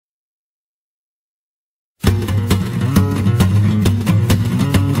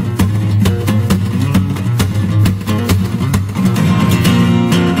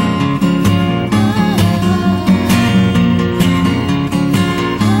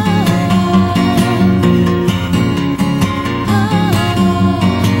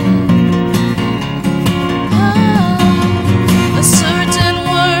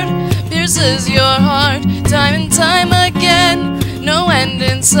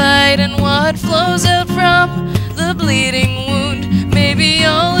inside and what flows out from the bleeding wound. Maybe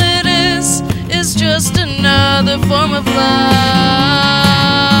all it is just another form of love.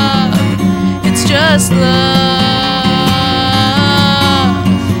 It's just love.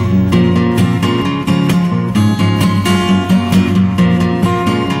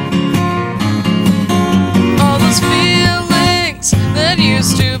 All those feelings that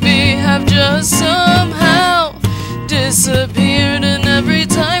used to be have just somehow disappeared, and every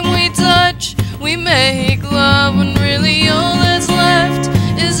time we touch, we make love when really all that's left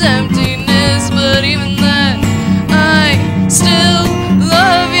is emptiness. But even then, I still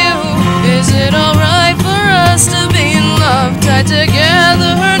love you. Is it alright for us to be in love, tied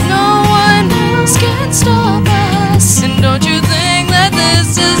together? No one else can stop us. And don't you think that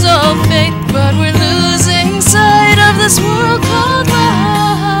this is all fate? But we're losing sight of this world called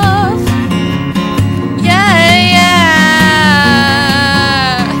love. Yeah, yeah.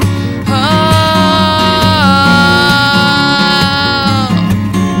 Oh.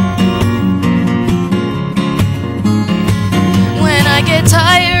 When I get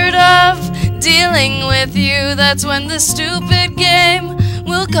tired of dealing with you, that's when the stupid game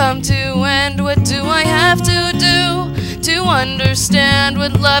will come to end. What do I have to do to understand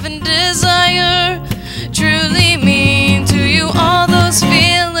what love and desire truly mean to you? All those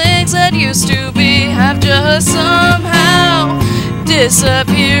feelings that used to be have just somehow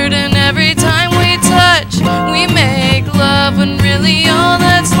disappeared, and every time we touch, we make love when really all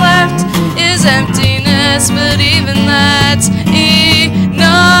that's left is emptiness. But even that's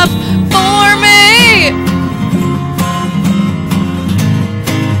enough for me.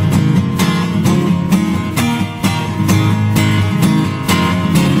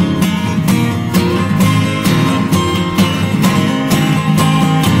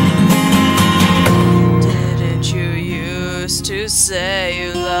 To say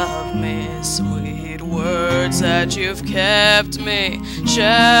you love me, sweet words that you've kept me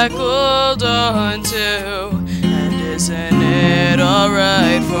shackled onto. And isn't it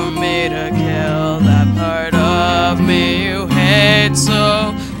alright for me to kill that part of me you hate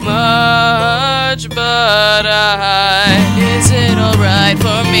so much? But is it alright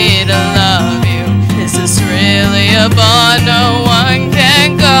for me to love you? Is this really a bond no one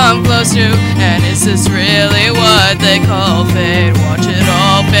can come close to? And is this really what they call fate? Watch it all